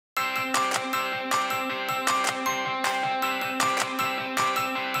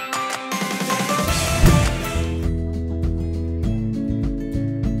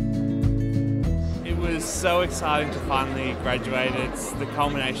so exciting to finally graduate. It's the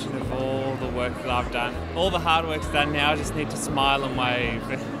culmination of all the work that I've done. All the hard work's done now, I just need to smile and wave.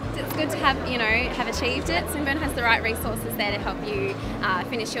 It's good to have achieved it. Swinburne has the right resources there to help you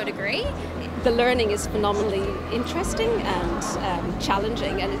finish your degree. The learning is phenomenally interesting and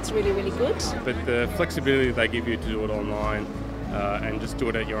challenging, and it's really, really good. But the flexibility they give you to do it online and just do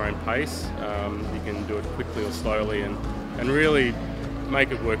it at your own pace, you can do it quickly or slowly and really make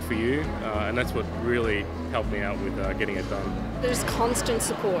it work for you, and that's what really helped me out with getting it done. There's constant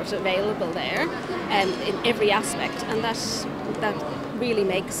support available there in every aspect, and that really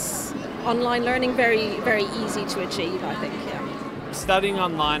makes online learning very, very easy to achieve, I think. Yeah. Studying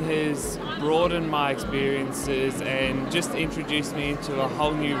online has broadened my experiences and just introduced me into a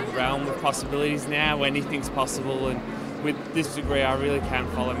whole new realm of possibilities now. Anything's possible, and with this degree I really can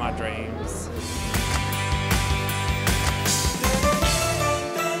follow my dreams.